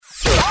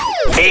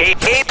Good morning.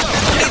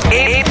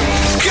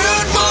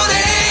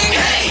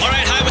 Hey. All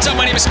right, hi, what's up?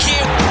 My name is Q.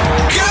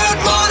 Good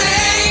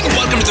morning.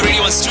 Welcome to the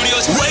Radio 1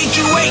 studios.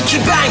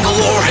 Wakey,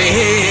 Bangalore.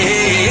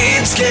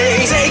 Hey, it's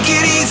Kay. Take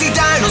it easy,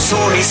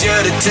 dinosaur. He's here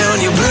to turn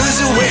your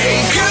blues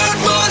away. Good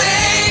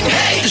morning.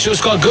 Hey. The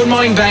show's called Good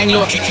Morning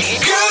Bangalore.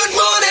 Good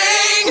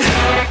morning.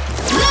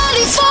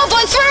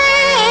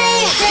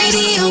 94.3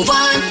 Radio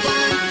 1.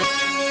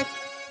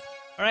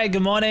 All right,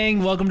 good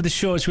morning. Welcome to the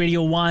show. It's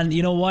Radio 1.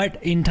 You know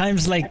what? In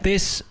times like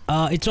this,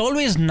 it's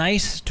always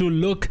nice to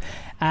look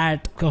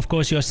at, of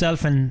course,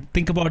 yourself and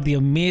think about the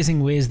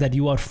amazing ways that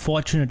you are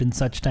fortunate in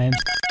such times.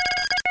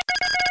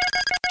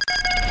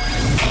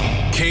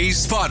 K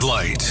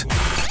Spotlight.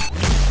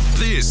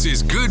 This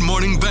is Good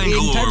Morning In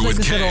Bangalore times like with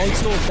this, there are K.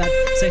 also that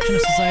section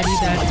of society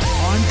that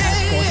aren't as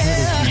fortunate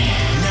as we.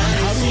 And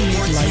how do we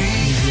make life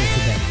easier for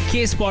them?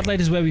 K Spotlight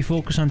is where we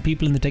focus on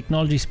people in the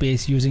technology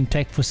space using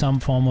tech for some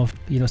form of,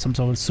 some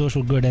sort of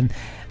social good. And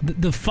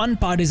the fun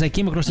part is I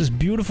came across this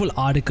beautiful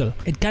article.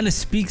 It kind of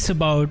speaks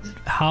about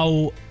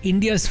how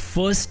India's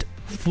first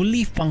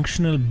fully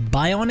functional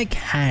bionic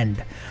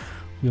hand,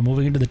 we're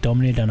moving into the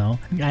Terminator now,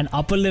 and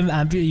upper limb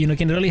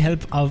can really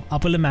help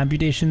upper limb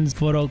amputations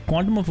for a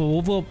quantum of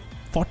over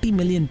 40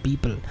 million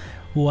people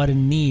who are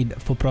in need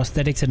for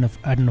prosthetics at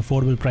an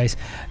affordable price.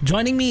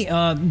 Joining me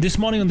this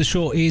morning on the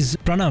show is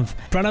Pranav.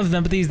 Pranav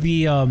Vempathy is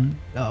the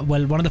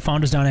one of the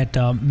founders down at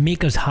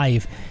Makers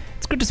Hive.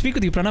 It's good to speak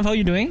with you, Pranav. How are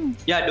you doing?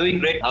 Yeah, doing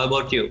great. How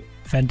about you?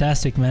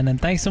 Fantastic, man, and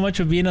thanks so much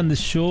for being on the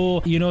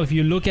show. If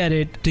you look at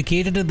it, to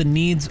cater to the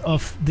needs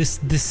of this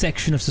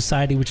section of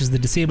society, which is the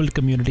disabled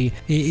community,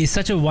 is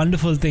such a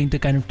wonderful thing to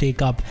kind of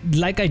take up.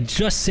 Like I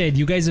just said,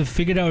 you guys have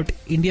figured out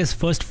India's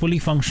first fully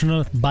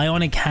functional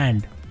bionic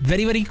hand.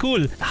 Very, very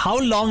cool. How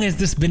long has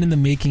this been in the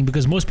making?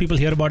 Because most people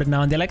hear about it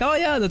now and they're like, oh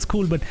yeah, that's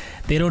cool, but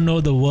they don't know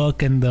the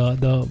work and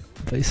the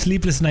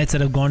sleepless nights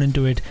that have gone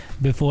into it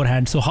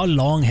beforehand. So how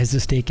long has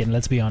this taken?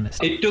 Let's be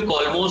honest. It took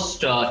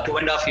almost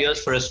 2.5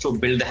 years for us to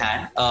build the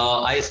hand.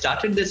 I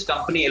started this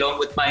company along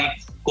with my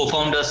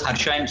co-founders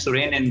Harsha and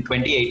Suren in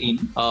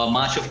 2018,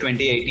 March of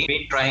 2018.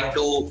 We're trying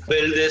to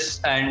build this,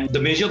 and the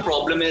major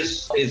problem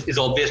is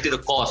obviously the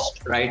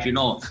cost, right?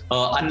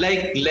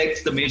 Unlike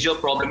legs, the major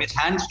problem is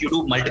hands. You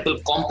do multiple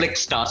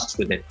complex tasks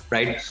with it,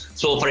 right?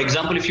 So, for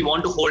example, if you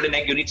want to hold an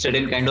egg, you need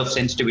certain kind of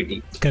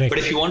sensitivity. Correct. But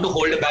if you want to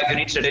hold a bag, you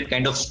need certain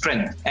kind of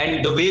strength.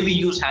 And the way we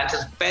use hands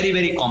is very,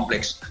 very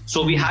complex.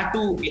 So we had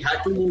to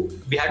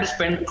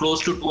spend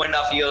close to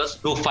 2.5 years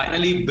to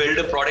finally build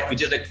a product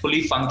which is like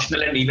fully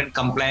functional and even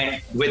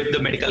compliant with the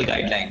medical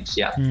guidelines.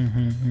 Yeah.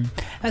 Mm-hmm.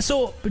 And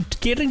so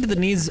catering to the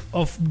needs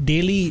of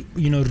daily,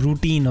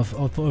 routine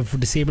of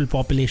disabled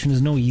population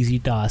is no easy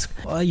task.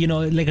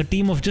 Like a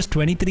team of just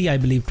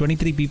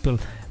 23 people,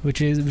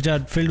 which are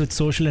filled with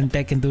social and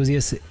tech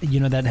enthusiasts,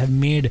 that have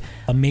made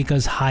a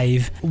Makers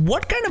Hive.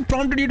 What kind of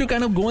prompted you to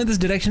kind of go in this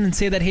direction and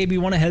say that, hey, we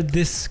want to help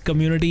this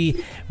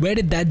community? Where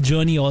did that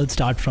journey all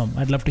start from?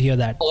 I'd love to hear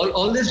that.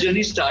 All this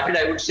journey started,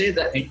 I would say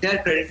the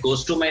entire credit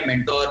goes to my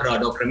mentor,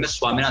 Dr. MS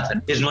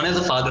Swaminathan. He's known as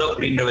the father of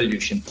Green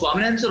Revolution.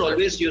 Swaminathan sir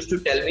always used to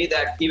tell me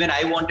that even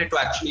I wanted to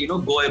actually,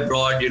 go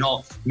abroad,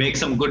 make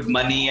some good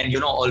money and,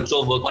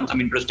 also work on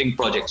some interesting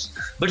projects.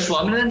 But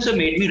Swaminathan sir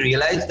made me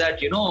realize that,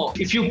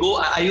 if you go,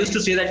 I used to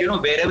say that,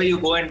 wherever you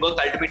go and work,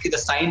 ultimately the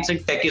science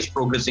and tech is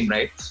progressing,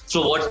 right?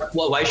 So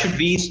why should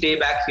we stay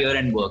back here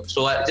and work?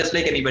 So just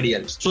like anybody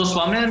else. So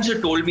Swaminathan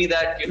sir told me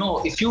that,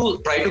 if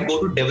you try to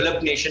go to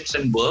developed nations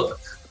and work,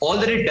 all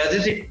that it does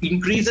is it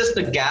increases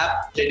the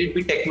gap, let it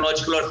be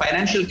technological or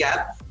financial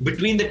gap,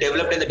 between the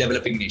developed and the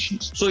developing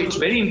nations. So it's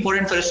very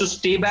important for us to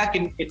stay back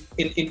in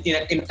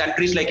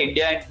countries like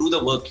India and do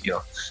the work here.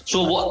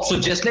 So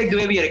just like the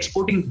way we are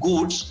exporting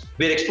goods,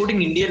 we are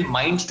exporting Indian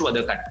minds to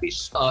other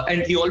countries.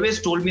 And he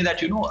always told me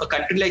that, a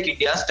country like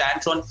India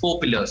stands on 4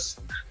 pillars.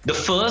 The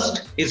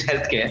first is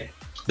healthcare.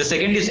 The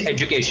second is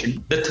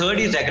education. The third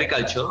is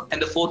agriculture.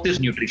 And the fourth is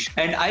nutrition.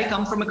 And I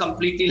come from a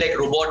completely like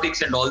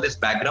robotics and all this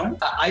background.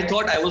 I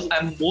thought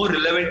I'm more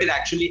relevant in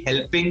actually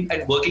helping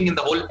and working in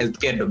the whole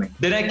healthcare domain.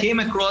 Then I came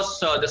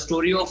across the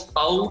story of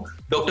how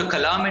Dr.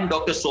 Kalam and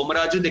Dr.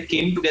 Somaraju, they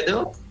came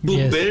together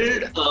to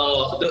build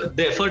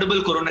the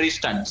affordable coronary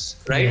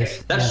stents,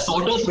 right? That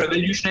sort of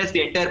revolutionized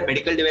the entire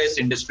medical device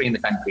industry in the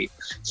country.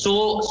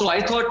 So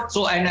I thought,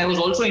 and I was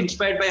also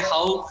inspired by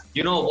how,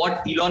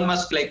 what Elon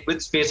Musk, like with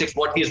SpaceX,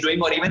 what he's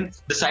doing, or even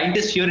the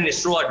scientists here in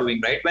ISRO are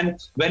doing, right?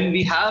 When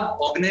we have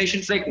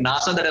organizations like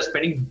NASA that are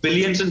spending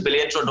billions and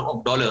billions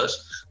of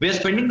dollars, we are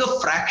spending the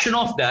fraction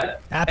of that.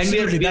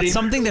 Absolutely. That's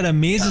something that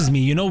amazes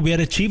me. We are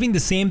achieving the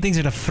same things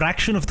at a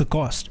fraction of the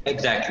cost.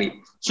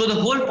 Exactly. So the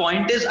whole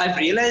point is, I've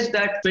realized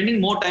that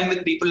spending more time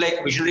with people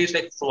like visionaries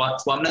like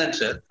Swaminathan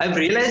sir, I've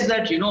realized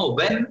that,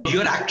 when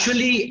you're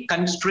actually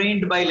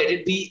constrained by, let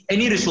it be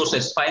any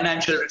resources,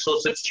 financial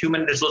resources,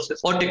 human resources,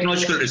 or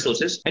technological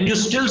resources, and you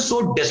still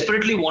so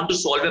desperately want to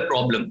solve a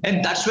problem.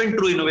 And that's when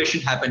true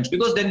innovation happens,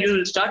 because then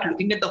you'll start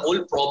looking at the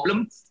whole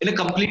problem in a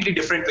completely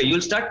different way.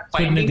 You'll start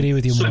finding agree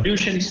with you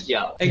solutions.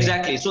 Yeah,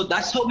 exactly. So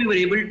that's how we were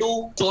able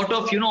to sort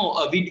of,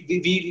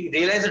 we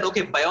realized that,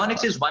 okay,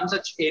 bionics is one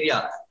such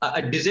area.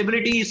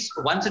 Disability is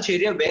one such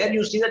area where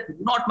you see that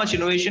not much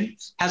innovation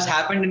has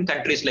happened in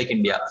countries like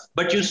India,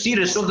 but you see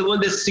rest of the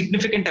world, there's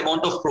significant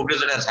amount of progress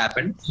that has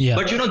happened. Yeah.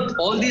 But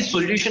all these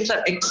solutions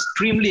are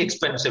extremely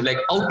expensive, like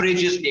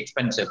outrageously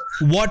expensive.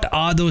 What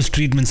are those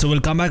treatments? So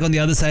we'll come back on the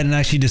other side and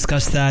actually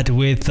discuss that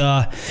with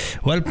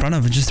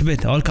Pranav in just a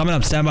bit. All coming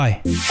up. Stand by.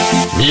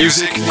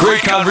 Music,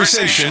 great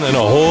conversation, and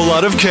a whole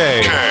lot of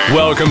K.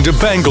 Welcome to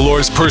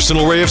Bangalore's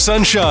personal ray of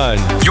sunshine.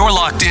 You're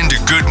locked into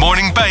Good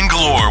Morning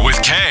Bangalore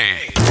with K.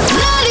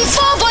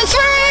 94.3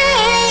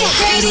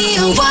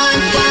 Radio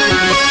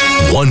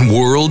 1. One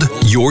world,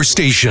 your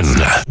station.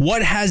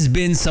 What has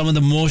been some of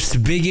the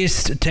most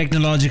biggest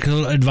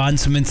technological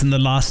advancements in the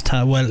last,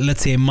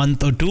 let's say a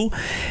month or two?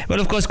 Well,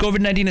 of course,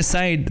 COVID-19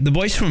 aside, the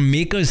boys from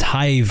Makers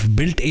Hive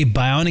built a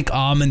bionic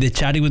arm, and they're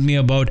chatting with me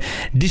about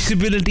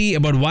disability,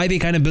 about why they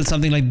kind of built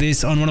something like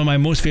this on one of my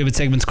most favorite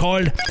segments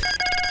called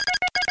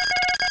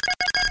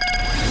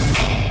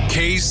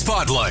K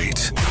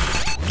Spotlight.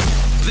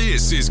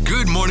 This is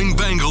Good Morning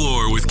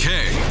Bangalore with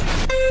K.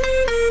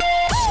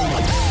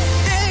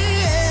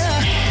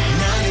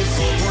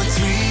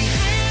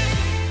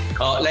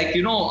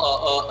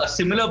 A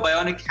similar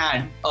bionic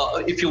hand,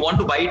 if you want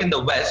to buy it in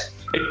the West,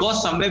 it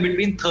costs somewhere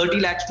between 30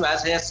 lakhs to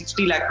as high as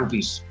 60 lakh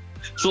rupees.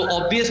 So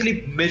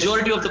obviously,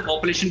 majority of the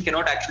population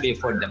cannot actually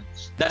afford them.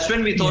 That's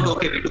when we thought,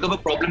 okay, we took up a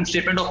problem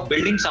statement of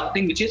building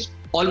something which is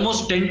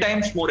almost 10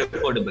 times more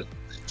affordable.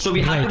 So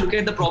we had to look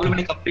at the problem in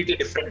a completely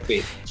different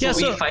way. So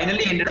we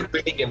finally ended up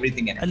building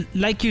everything in it.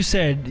 Like you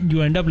said,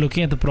 you end up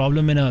looking at the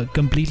problem in a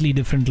completely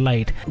different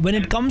light. When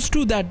it comes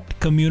to that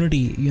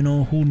community,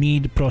 who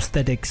need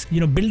prosthetics,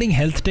 building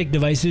health tech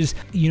devices,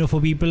 for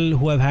people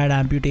who have had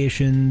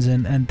amputations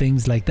and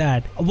things like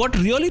that, what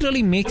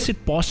really makes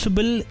it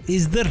possible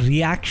is the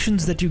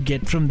reactions that you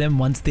get from them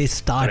once they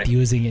start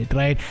using it,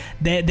 right?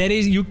 There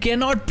is, you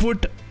cannot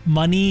put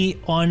money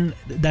on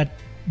that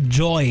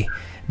joy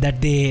that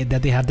they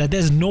have, that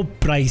there's no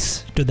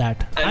price to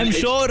that. I'm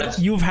sure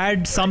you've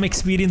had some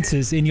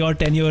experiences in your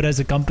tenure as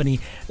a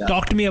company. Yeah.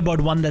 Talk to me about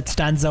one that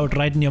stands out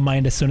right in your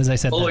mind as soon as I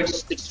said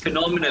that. It's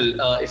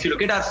phenomenal. If you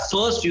look at our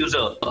first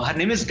user, her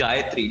name is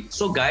Gayatri.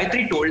 So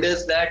Gayatri told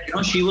us that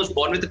she was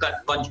born with a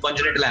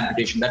congenital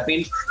amputation. That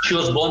means she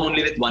was born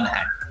only with one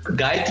hand.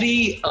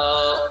 Gayatri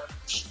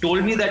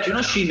told me that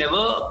she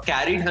never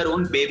carried her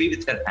own baby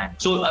with her hand.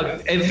 So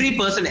every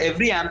person,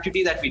 every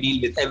amputee that we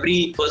deal with,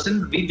 every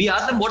person, we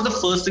ask them what's the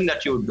first thing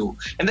that you would do,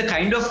 and the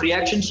kind of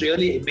reactions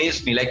really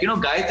amazed me. Like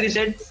Gayatri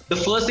said the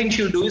first thing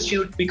she would do is she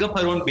would pick up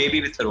her own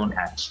baby with her own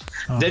hands.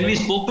 Then we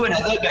spoke to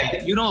another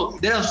guy.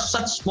 There are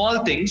such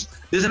small things.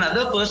 There's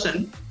another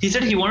person, he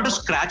said he wanted to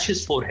scratch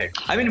his forehead.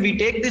 I mean, we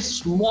take these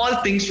small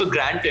things for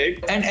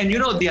granted, and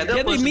the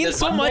other person, they mean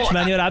so much,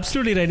 man. You're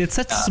absolutely right. It's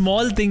such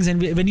small things,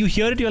 and when you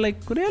hear it, you're like,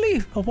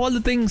 really? Of all the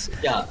things?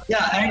 Yeah.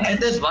 And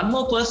there's one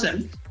more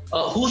person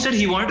who said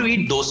he wanted to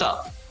eat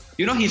dosa.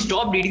 He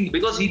stopped eating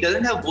because he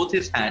doesn't have both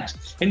his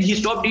hands, and he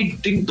stopped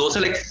eating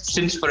dosa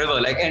since forever.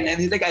 And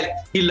he's like,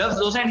 he loves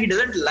dosa, and he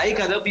doesn't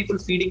like other people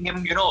feeding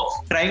him.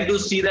 Trying to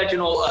see that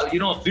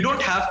we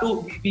don't have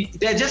to.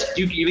 They're just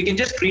we can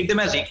just treat them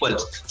as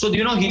equals. So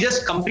he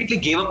just completely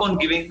gave up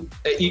on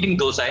eating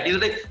dosa, and he's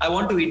like, I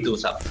want to eat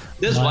dosa.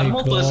 There's one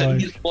more person.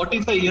 He's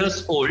 45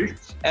 years old,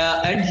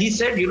 and he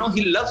said he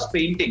loves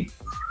painting.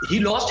 He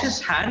lost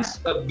his hands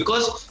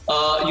because,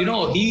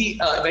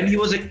 when he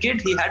was a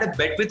kid, he had a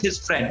bet with his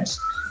friends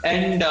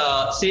and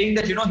saying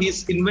that,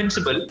 he's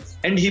invincible,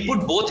 and he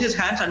put both his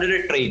hands under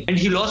a train and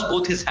he lost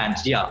both his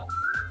hands. Yeah.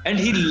 And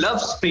he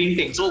loves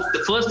painting. So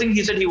the first thing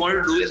he said he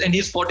wanted to do is, and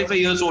he's 45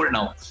 years old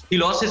now. He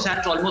lost his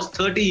hands almost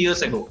 30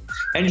 years ago.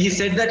 And he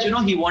said that,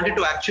 he wanted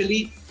to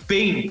actually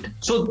paint.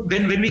 So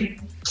when we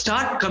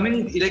start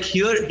coming,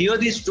 hear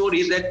these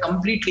stories,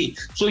 completely.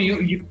 So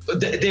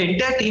the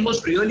entire team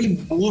was really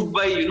moved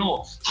by,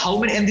 how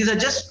many, and these are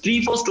just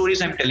 3-4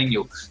 stories I'm telling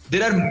you.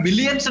 There are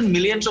millions and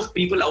millions of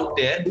people out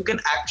there who can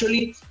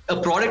actually,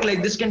 a product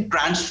like this can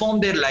transform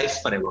their lives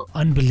forever.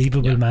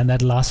 Unbelievable, man.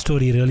 That last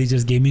story really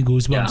just gave me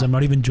goosebumps. Yeah. I'm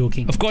not even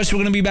joking. Of course, we're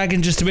going to be back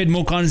in just a bit.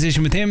 More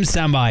conversation with him.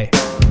 Stand by.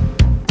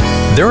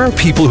 There are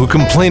people who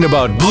complain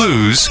about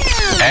blues,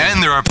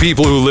 and there are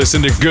people who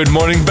listen to Good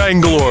Morning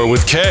Bangalore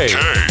with K.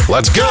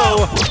 Let's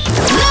go!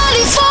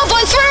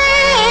 94.3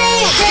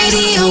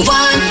 Radio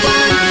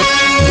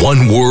 1.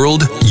 One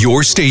world,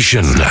 your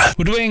station.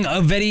 We're doing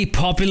a very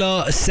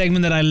popular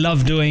segment that I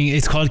love doing.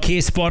 It's called K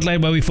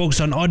Spotlight, where we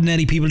focus on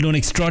ordinary people doing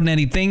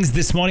extraordinary things.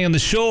 This morning on the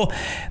show,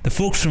 the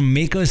folks from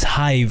Makers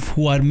Hive,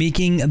 who are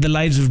making the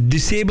lives of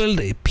disabled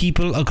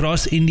people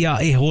across India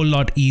a whole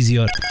lot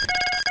easier.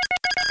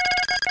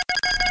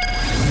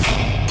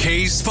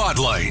 K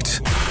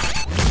Spotlight.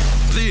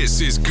 This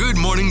is Good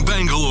Morning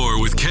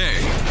Bangalore with K.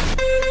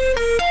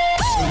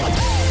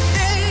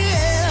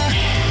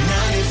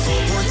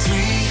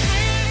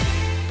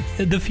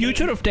 The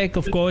future of tech,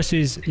 of course,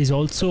 is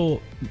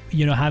also,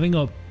 having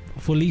a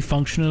fully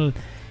functional,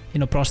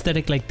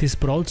 prosthetic like this,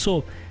 but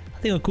also I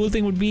think a cool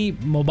thing would be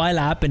mobile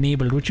app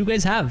enabled, which you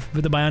guys have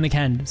with the bionic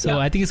hand. So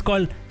I think it's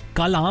called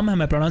Kalam.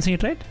 Am I pronouncing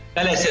it right?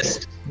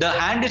 Yes. The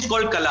hand is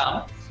called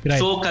Kalam. Right.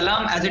 So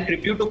Kalam, as a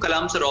tribute to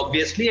Kalam sir,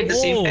 obviously at the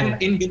same time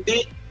in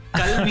Hindi,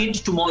 Kal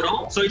means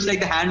tomorrow. So it's like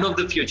the hand of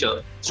the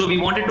future. So we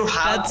wanted to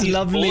have. That's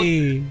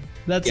lovely.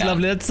 That's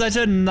lovely. That's such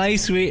a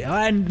nice way.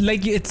 And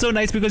it's so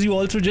nice because you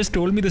also just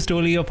told me the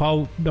story of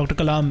how Dr.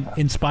 Kalam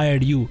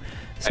inspired you.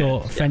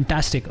 So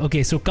fantastic.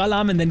 Okay, so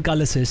Kalam and then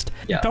Kal Assist.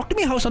 Talk to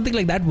me how something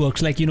like that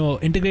works,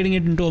 integrating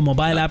it into a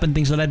mobile app and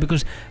things like that,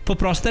 because for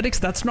prosthetics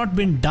that's not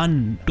been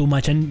done too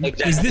much. And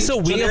is this a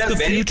way of the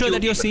future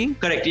that you're seeing?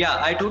 Correct.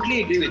 Yeah, I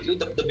totally agree with you.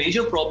 The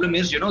major problem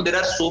is, there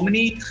are so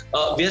many,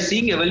 we are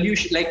seeing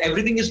evolution, like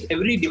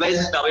every device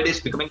is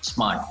nowadays becoming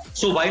smart.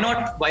 So why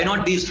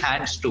not these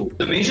hands too?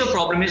 The major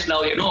problem is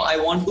now, I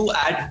want to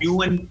add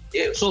new and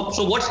so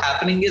what's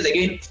happening is,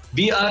 again,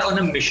 we are on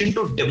a mission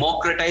to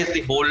democratize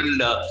the whole,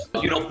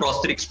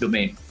 prosthetics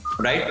domain,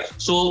 right?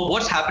 So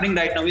what's happening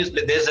right now is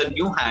there's a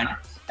new hand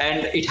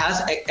and it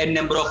has a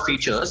number of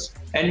features,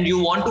 and you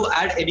want to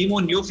add any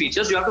more new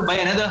features, you have to buy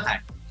another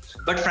hand.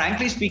 But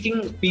frankly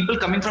speaking, people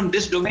coming from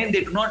this domain,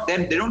 they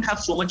don't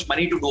have so much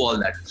money to do all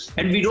that,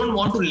 and we don't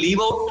want to leave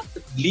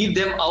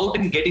them out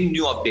in getting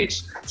new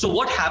updates. So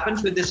what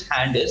happens with this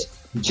hand is,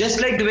 just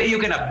like the way you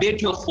can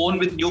update your phone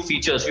with new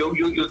features,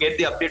 you get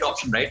the update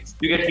option, right?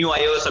 You get new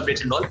iOS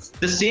updates and all.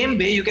 The same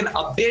way you can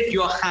update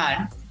your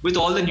hand with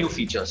all the new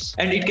features,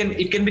 and it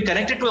can be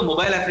connected to a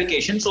mobile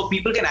application, so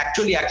people can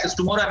actually access.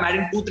 Tomorrow I'm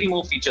adding 2-3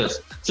 more features,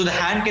 so the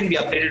hand can be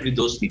updated with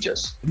those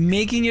features,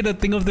 making it a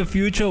thing of the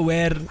future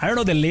where, I don't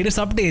know, the latest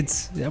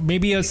updates,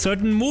 maybe a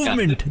certain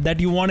movement that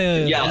you want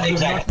to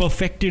not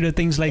perfected or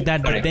things like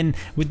that. Correct. But then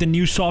with the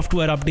new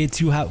software updates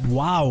you have,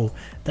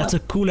 that's a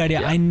cool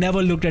idea. I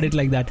never looked at it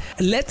like that.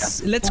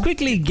 Let's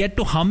quickly get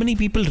to how many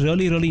people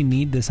really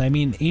need this. I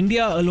mean,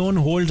 India alone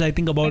holds, I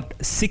think, about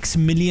 6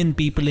 million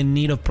people in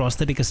need of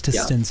prosthetic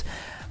assistance.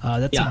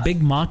 That's a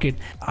big market.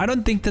 I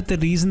don't think that the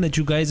reason that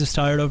you guys have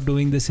started off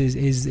doing this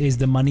is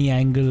the money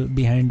angle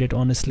behind it.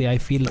 Honestly, I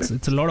feel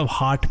it's a lot of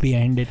heart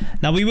behind it.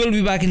 Now we will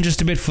be back in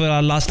just a bit for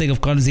our last leg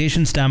of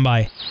conversation. Stand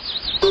by.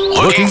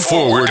 Looking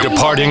forward to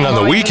partying on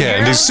the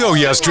weekend is so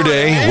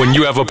yesterday when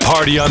you have a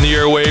party on the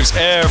airwaves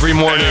every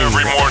morning.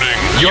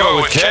 You're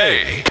with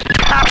K.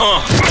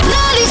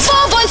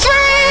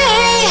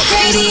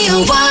 94.3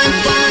 Radio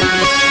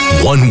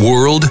 1. One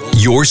world,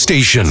 your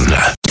station.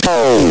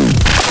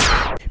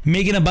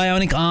 Making a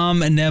bionic arm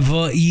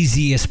never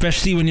easy,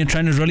 especially when you're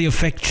trying to really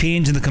affect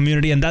change in the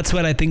community, and that's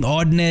where I think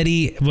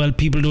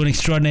people doing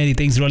extraordinary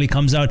things really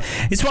comes out.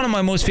 It's one of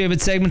my most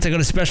favorite segments. I got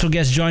a special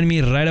guest joining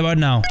me right about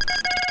now.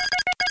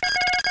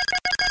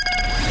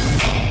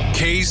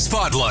 K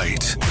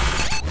Spotlight.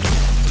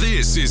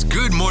 This is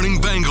Good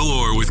Morning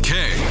Bangalore with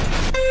K.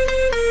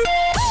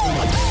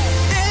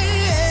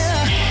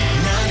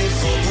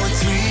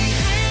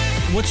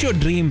 What's your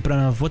dream,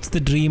 Pranav? What's the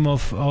dream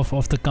of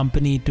the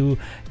company to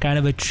kind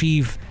of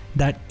achieve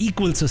that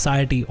equal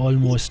society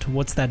almost?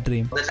 What's that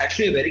dream? That's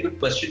actually a very good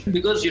question,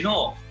 because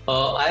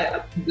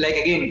I like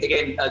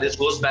again this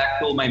goes back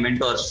to my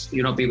mentors,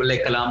 people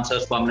like Kalam sir,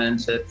 Swaminathan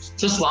sir.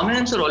 So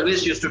Swaminathan sir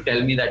always used to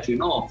tell me that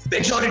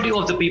majority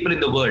of the people in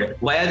the world,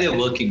 why are they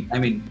working? I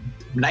mean,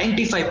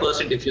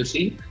 95% if you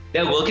see,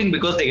 they're working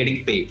because they're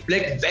getting paid.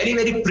 Like very,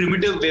 very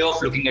primitive way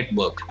of looking at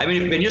work. I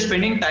mean, when you're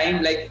spending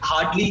time, like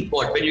hardly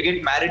when you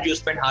get married, you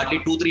spend hardly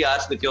 2-3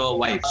 hours with your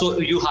wife.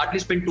 So you hardly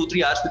spend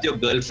 2-3 hours with your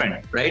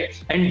girlfriend, right?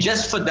 And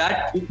just for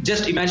that,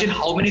 just imagine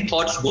how many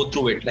thoughts go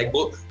through it, like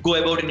go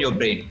about in your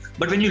brain.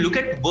 But when you look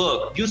at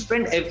work, you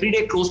spend every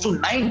day close to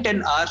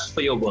 9-10 hours for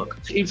your work.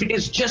 If it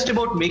is just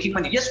about making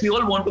money, yes, we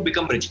all want to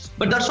become rich,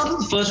 but that's not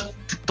the first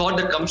thought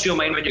that comes to your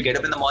mind when you get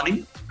up in the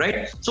morning,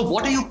 right? So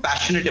what are you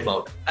passionate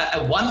about?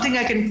 One thing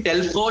I can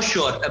tell for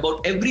sure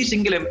about every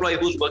single employee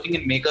who's working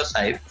in Maker's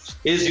Hive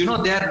is,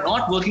 they are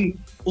not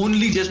working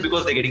only just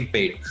because they're getting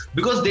paid,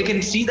 because they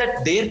can see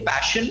that their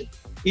passion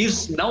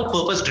is now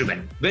purpose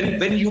driven.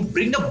 When you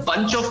bring a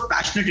bunch of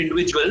passionate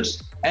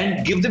individuals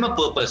and give them a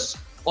purpose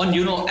on,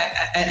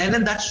 and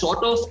then that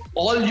sort of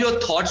all your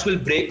thoughts will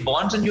break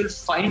bonds, and you'll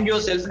find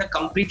yourself in a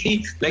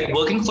completely like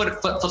working for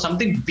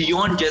something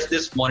beyond just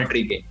this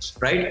monetary gains,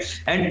 right?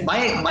 And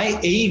my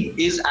aim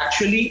is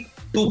actually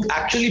to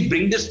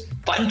bring this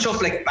bunch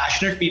of like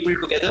passionate people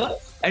together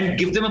and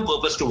give them a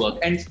purpose to work.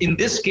 And in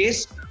this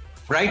case,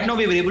 right now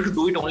we were able to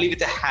do it only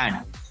with a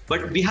hand.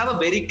 But we have a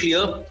very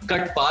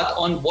clear-cut path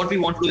on what we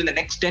want to do in the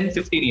next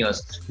 10-15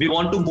 years. We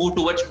want to move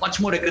towards much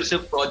more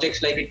aggressive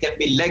projects, like it can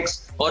be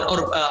legs, or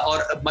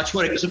much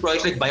more aggressive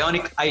projects like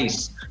bionic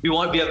eyes. We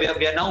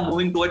are now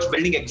moving towards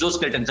building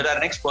exoskeletons. That's our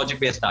next project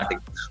we are starting.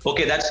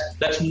 Okay,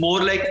 that's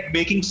more like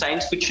making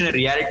science fiction a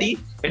reality.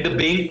 At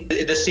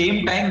the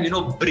same time,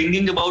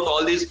 bringing about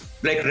all these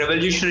like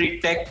revolutionary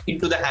tech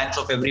into the hands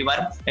of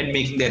everyone and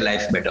making their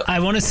life better. I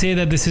want to say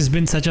that this has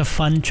been such a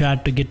fun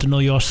chat to get to know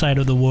your side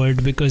of the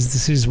world, because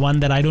this is one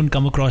that I don't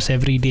come across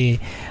every day.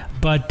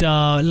 But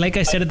like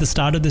I said at the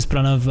start of this,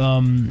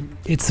 Pranav,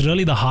 it's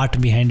really the heart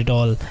behind it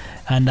all.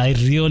 And I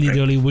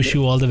really wish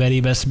you all the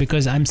very best,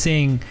 because I'm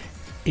saying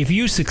if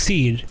you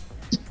succeed,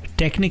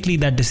 technically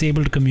that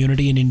disabled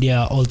community in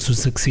India also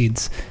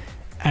succeeds.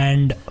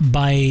 And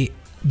by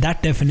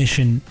that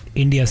definition,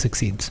 India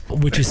succeeds,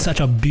 which is such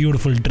a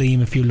beautiful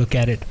dream if you look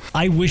at it.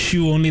 I wish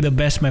you only the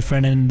best, my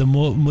friend. And the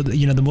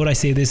more I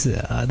say this,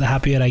 the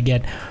happier I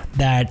get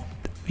that,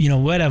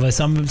 wherever,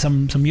 some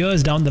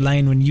years down the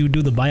line, when you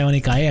do the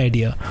bionic eye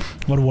idea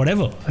or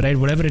whatever, right,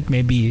 whatever it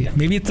may be,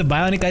 maybe it's a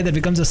bionic eye that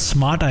becomes a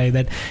smart eye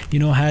that,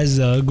 has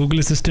Google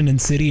Assistant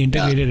and Siri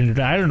integrated in it.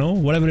 I don't know,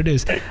 whatever it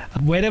is.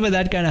 Wherever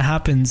that kind of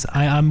happens,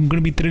 I'm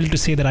going to be thrilled to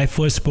say that I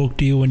first spoke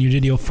to you when you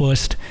did your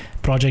first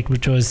project,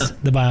 which was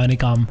the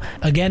bionic arm.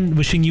 Again,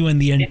 wishing you and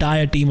the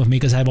entire team of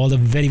Makers Hive all the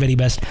very, very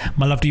best.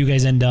 My love to you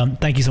guys, and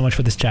thank you so much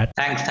for this chat.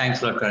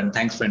 Thanks a lot, Karan.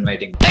 Thanks for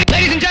inviting me.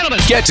 Ladies and gentlemen,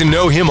 Get to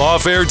know him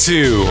off air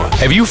too.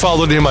 Have you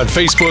followed him on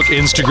Facebook,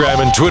 Instagram,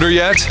 and Twitter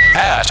yet?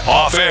 At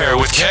Off Air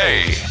with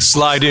K.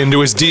 Slide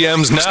into his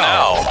DMs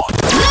now.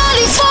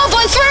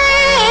 94.3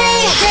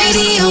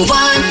 Radio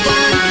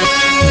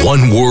 1.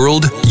 One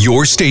world,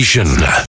 your station.